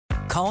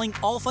Calling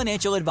all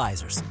financial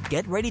advisors.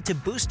 Get ready to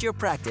boost your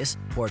practice,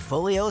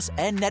 portfolios,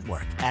 and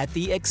network at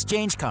the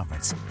Exchange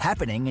Conference,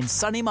 happening in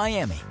sunny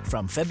Miami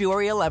from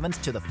February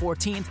 11th to the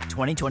 14th,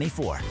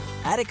 2024.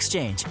 At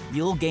Exchange,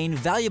 you'll gain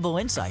valuable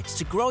insights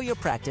to grow your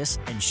practice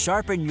and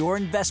sharpen your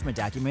investment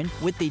acumen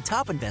with the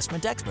top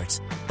investment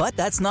experts. But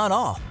that's not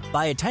all.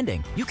 By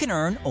attending, you can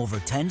earn over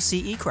 10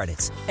 CE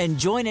credits and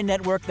join a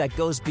network that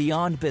goes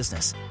beyond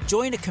business.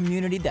 Join a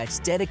community that's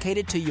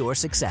dedicated to your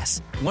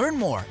success. Learn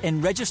more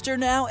and register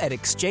now at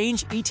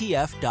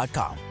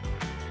exchangeetf.com.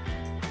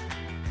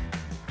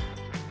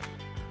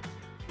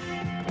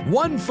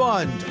 One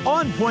fund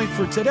on point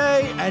for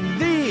today and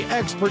the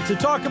expert to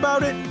talk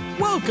about it.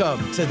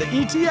 Welcome to the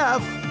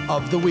ETF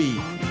of the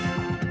Week.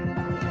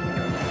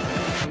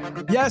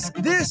 Yes,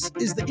 this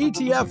is the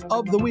ETF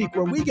of the Week,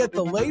 where we get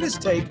the latest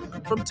take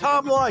from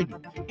Tom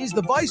Lydon. He's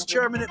the vice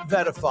chairman at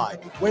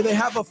Vetify, where they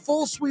have a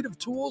full suite of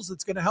tools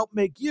that's going to help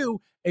make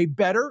you a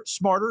better,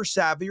 smarter,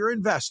 savvier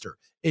investor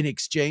in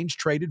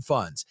exchange-traded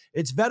funds.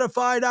 It's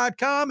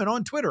Vetify.com and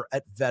on Twitter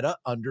at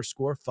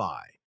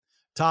Veta_Fi.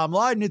 Tom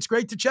Lydon, it's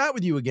great to chat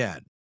with you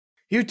again.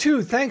 You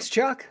too. Thanks,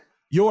 Chuck.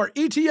 Your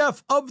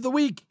ETF of the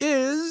Week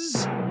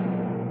is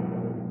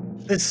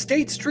the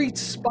State Street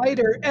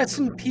Spider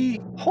S&P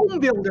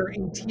Homebuilder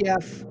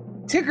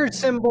ETF, ticker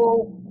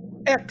symbol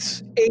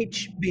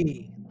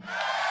XHB.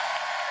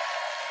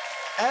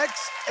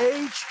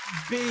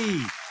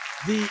 XHB,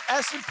 the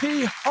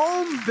S&P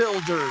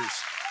Homebuilders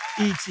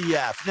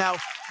ETF. Now,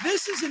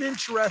 this is an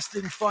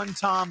interesting fund,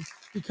 Tom,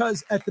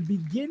 because at the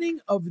beginning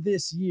of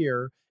this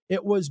year,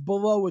 it was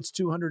below its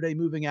 200-day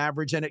moving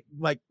average, and it,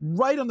 like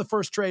right on the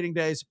first trading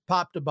days,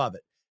 popped above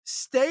it.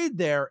 Stayed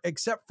there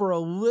except for a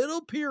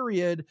little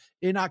period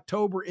in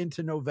October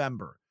into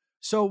November.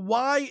 So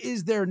why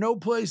is there no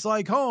place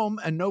like home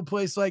and no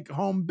place like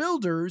Home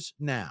Builders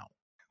now?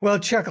 Well,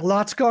 Chuck, a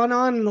lot's gone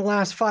on in the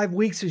last 5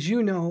 weeks, as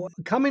you know.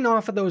 Coming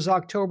off of those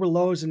October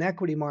lows in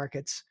equity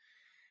markets,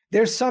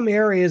 there's some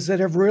areas that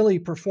have really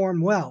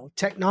performed well.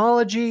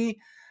 Technology,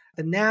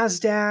 the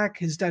NASDAQ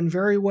has done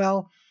very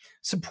well.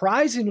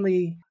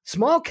 Surprisingly,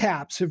 small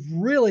caps have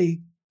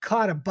really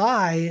caught a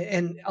buy,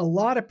 and a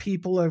lot of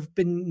people have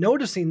been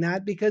noticing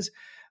that because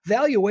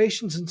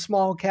valuations in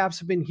small caps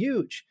have been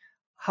huge.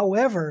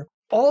 However,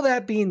 all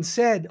that being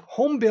said,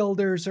 home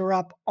builders are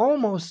up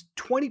almost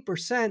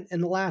 20%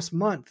 in the last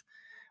month,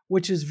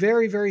 which is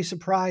very, very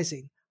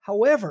surprising.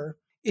 However,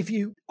 if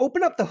you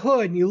open up the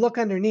hood and you look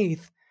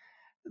underneath,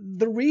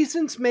 the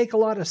reasons make a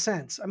lot of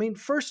sense. I mean,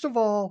 first of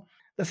all,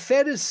 the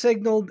Fed has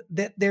signaled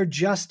that they're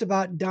just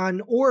about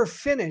done or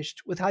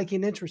finished with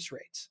hiking interest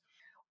rates.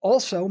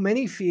 Also,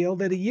 many feel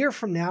that a year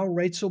from now,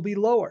 rates will be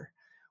lower.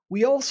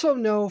 We also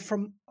know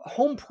from a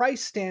home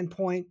price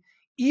standpoint,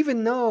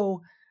 even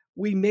though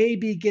we may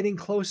be getting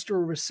close to a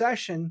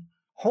recession,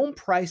 home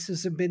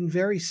prices have been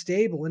very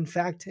stable. In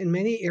fact, in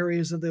many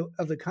areas of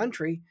the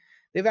country,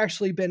 they've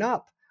actually been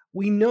up.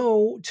 We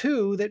know,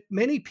 too, that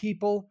many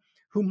people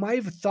who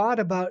might have thought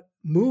about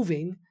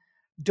moving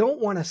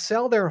don't want to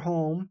sell their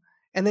home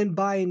and then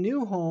buy a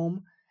new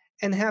home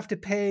and have to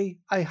pay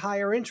a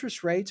higher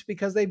interest rates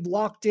because they've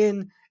locked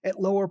in at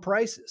lower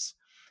prices.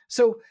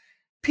 So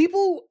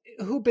people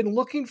who've been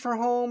looking for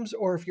homes,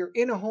 or if you're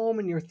in a home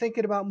and you're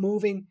thinking about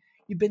moving,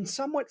 you've been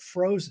somewhat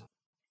frozen.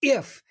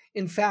 If,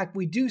 in fact,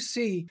 we do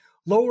see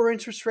lower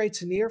interest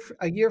rates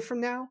a year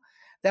from now,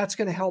 that's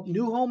going to help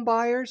new home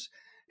buyers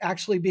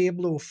actually be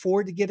able to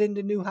afford to get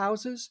into new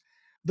houses.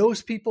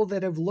 Those people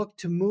that have looked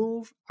to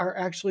move are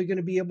actually going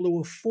to be able to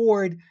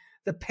afford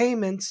the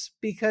payments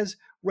because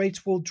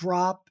rates will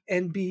drop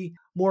and be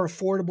more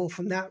affordable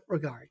from that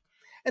regard.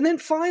 And then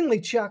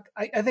finally, Chuck,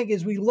 I think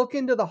as we look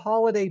into the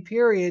holiday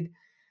period,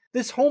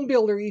 this home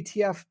builder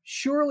ETF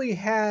surely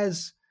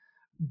has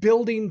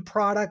building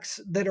products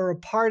that are a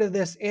part of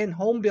this and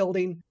home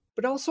building,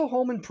 but also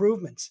home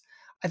improvements.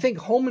 I think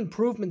home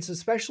improvements,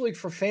 especially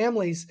for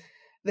families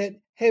that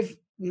have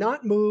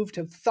not moved,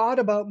 have thought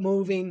about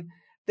moving,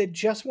 that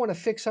just want to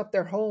fix up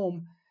their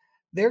home,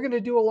 they're going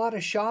to do a lot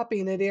of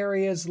shopping at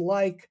areas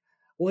like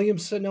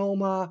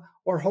Williams-Sonoma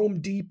or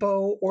Home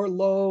Depot or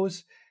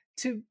Lowe's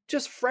to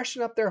just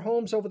freshen up their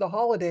homes over the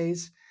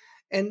holidays.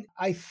 And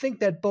I think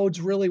that bodes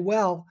really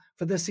well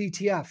for this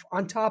ETF.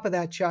 On top of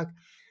that, Chuck,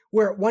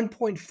 we're at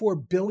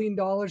 $1.4 billion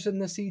in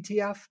this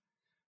ETF.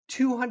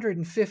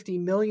 $250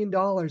 million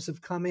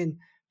have come in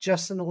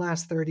just in the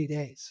last 30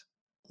 days.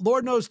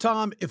 Lord knows,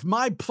 Tom, if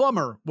my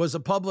plumber was a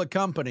public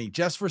company,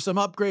 just for some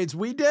upgrades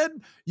we did,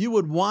 you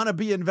would want to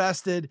be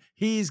invested.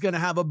 He's going to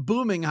have a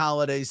booming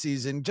holiday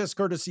season, just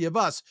courtesy of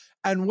us,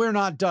 and we're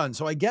not done.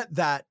 So I get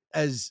that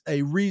as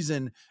a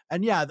reason.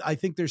 And yeah, I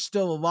think there's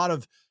still a lot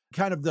of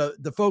kind of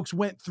the folks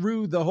went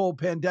through the whole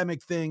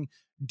pandemic thing,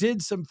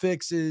 did some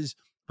fixes,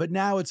 but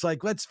now it's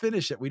like, let's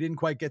finish it. We didn't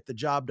quite get the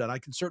job done. I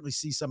can certainly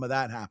see some of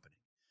that happening.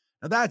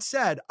 Now, that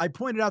said, I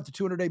pointed out the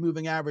 200-day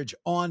moving average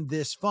on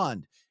this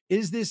fund.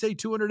 Is this a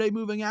 200-day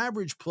moving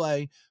average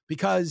play?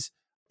 Because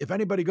if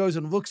anybody goes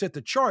and looks at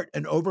the chart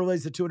and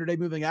overlays the 200-day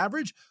moving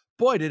average,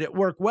 boy, did it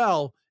work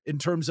well in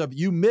terms of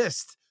you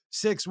missed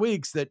 6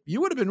 weeks that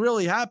you would have been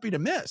really happy to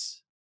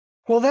miss.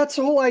 Well, that's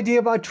the whole idea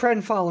about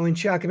trend following,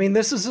 Chuck. I mean,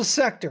 this is a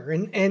sector.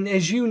 And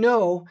as you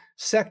know,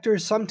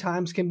 sectors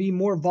sometimes can be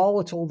more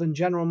volatile than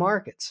general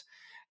markets.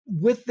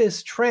 With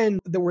this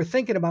trend that we're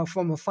thinking about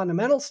from a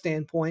fundamental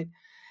standpoint,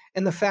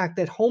 and the fact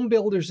that home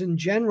builders in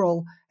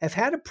general have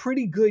had a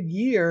pretty good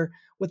year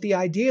with the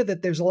idea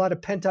that there's a lot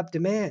of pent-up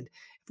demand.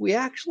 If we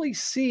actually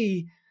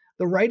see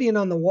the writing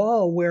on the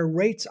wall where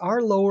rates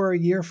are lower a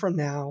year from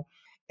now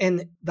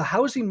and the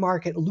housing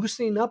market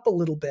loosening up a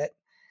little bit,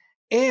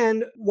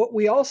 and what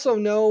we also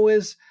know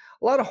is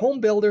a lot of home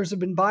builders have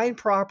been buying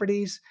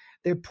properties.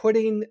 They're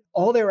putting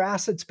all their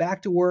assets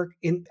back to work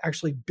in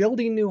actually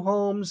building new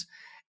homes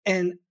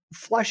and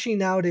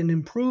flushing out and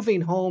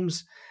improving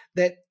homes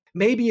that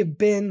maybe have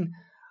been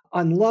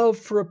unloved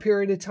for a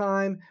period of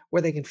time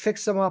where they can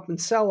fix them up and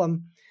sell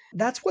them.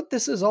 That's what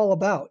this is all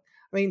about.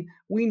 I mean,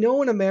 we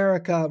know in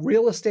America,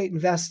 real estate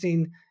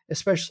investing,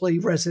 especially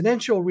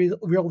residential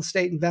real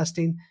estate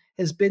investing,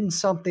 has been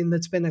something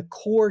that's been a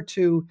core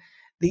to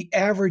the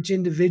average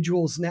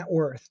individual's net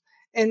worth.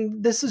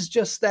 And this is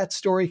just that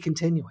story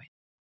continuing.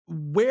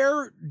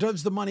 Where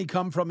does the money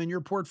come from in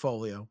your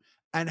portfolio?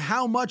 And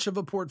how much of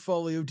a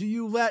portfolio do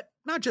you let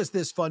not just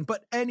this fund,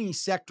 but any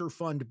sector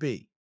fund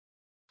be?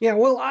 Yeah,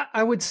 well,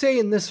 I would say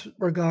in this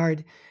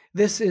regard,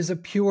 this is a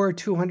pure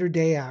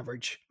 200-day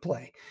average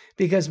play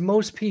because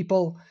most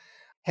people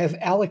have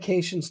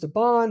allocations to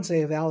bonds, they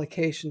have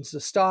allocations to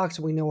stocks.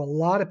 We know a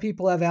lot of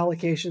people have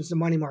allocations to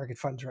money market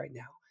funds right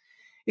now.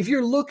 If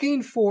you're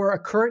looking for a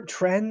current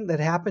trend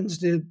that happens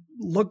to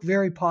look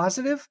very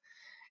positive,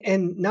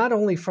 and not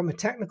only from a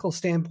technical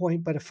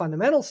standpoint, but a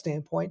fundamental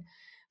standpoint,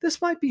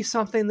 this might be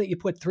something that you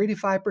put 3 to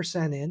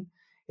 5% in.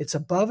 It's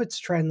above its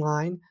trend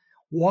line.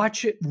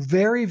 Watch it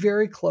very,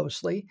 very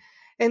closely.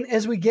 And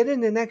as we get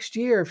into next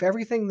year, if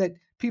everything that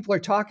people are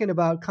talking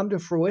about come to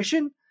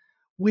fruition,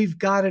 we've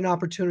got an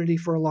opportunity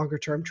for a longer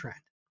term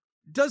trend.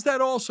 Does that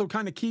also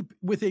kind of keep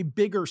with a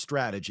bigger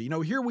strategy?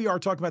 Here we are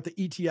talking about the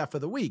ETF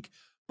of the week,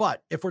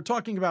 but if we're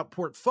talking about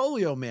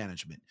portfolio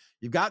management,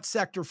 you've got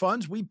sector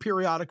funds. We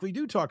periodically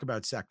do talk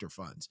about sector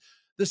funds.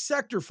 The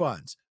sector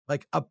funds,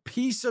 like a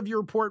piece of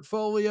your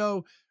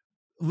portfolio,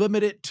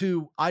 limit it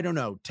to,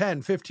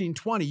 10, 15,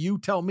 20. You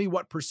tell me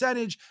what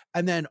percentage,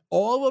 and then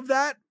all of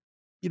that,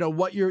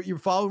 what you're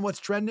following, what's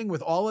trending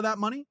with all of that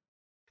money?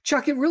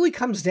 Chuck, it really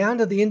comes down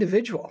to the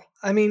individual.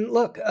 I mean,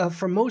 look,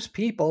 for most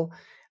people,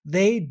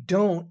 they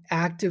don't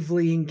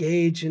actively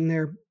engage in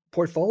their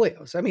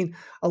portfolios. I mean,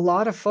 a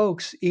lot of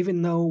folks,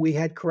 even though we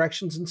had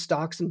corrections in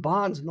stocks and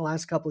bonds in the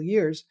last couple of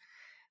years,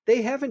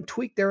 they haven't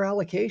tweaked their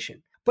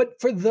allocation. But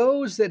for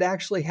those that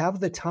actually have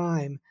the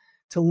time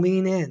to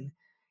lean in,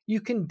 you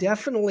can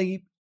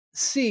definitely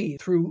see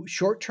through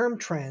short-term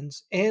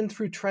trends and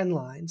through trend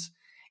lines,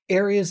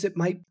 areas that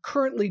might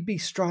currently be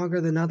stronger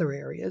than other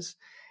areas,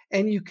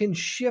 and you can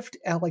shift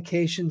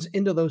allocations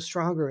into those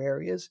stronger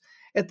areas.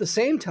 At the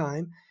same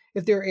time,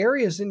 if there are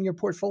areas in your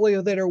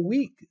portfolio that are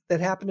weak,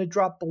 that happen to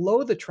drop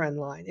below the trend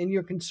line, and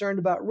you're concerned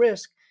about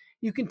risk,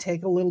 you can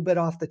take a little bit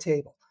off the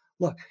table.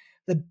 Look,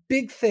 the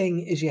big thing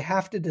is you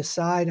have to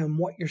decide on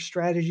what your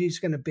strategy is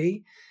going to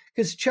be.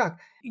 Because, Chuck,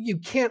 you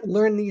can't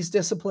learn these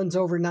disciplines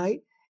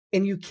overnight,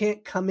 and you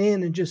can't come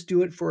in and just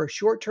do it for a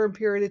short-term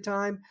period of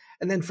time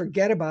and then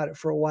forget about it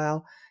for a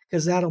while,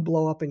 because that'll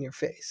blow up in your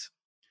face.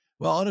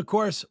 Well, and of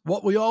course,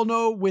 what we all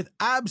know with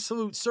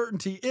absolute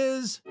certainty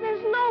is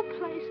there's no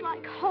place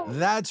like home.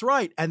 That's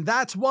right. And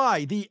that's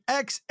why the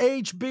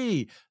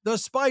XHB, the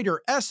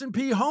Spider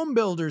S&P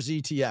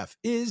Homebuilders ETF,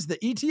 is the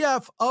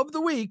ETF of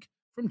the week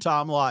from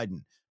Tom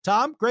Lydon.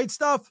 Tom, great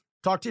stuff.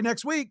 Talk to you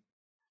next week.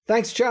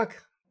 Thanks,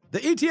 Chuck. The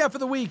ETF of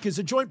the week is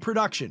a joint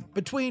production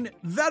between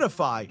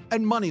Vetify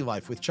and Money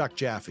Life with Chuck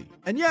Jaffe.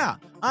 And yeah,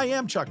 I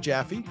am Chuck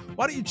Jaffe.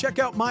 Why don't you check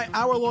out my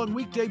hour-long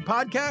weekday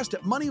podcast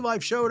at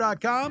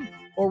moneylifeshow.com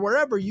or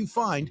wherever you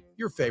find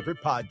your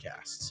favorite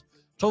podcasts.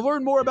 To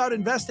learn more about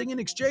investing in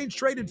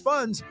exchange-traded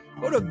funds,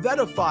 go to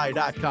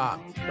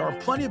Vetify.com. There are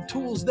plenty of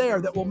tools there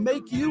that will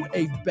make you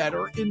a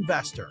better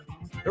investor.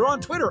 They're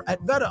on Twitter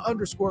at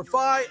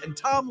Veta_Fi, and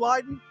Tom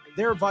Lydon,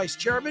 their vice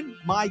chairman,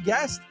 my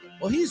guest,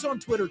 well, he's on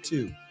Twitter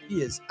too.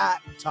 He is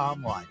at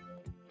Tom Lydon.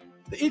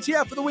 The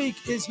ETF of the week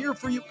is here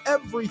for you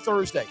every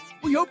Thursday.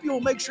 We hope you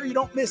will make sure you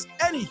don't miss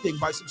anything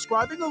by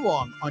subscribing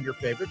along on your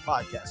favorite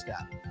podcast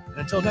app. And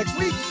until next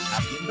week,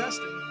 happy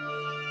investing.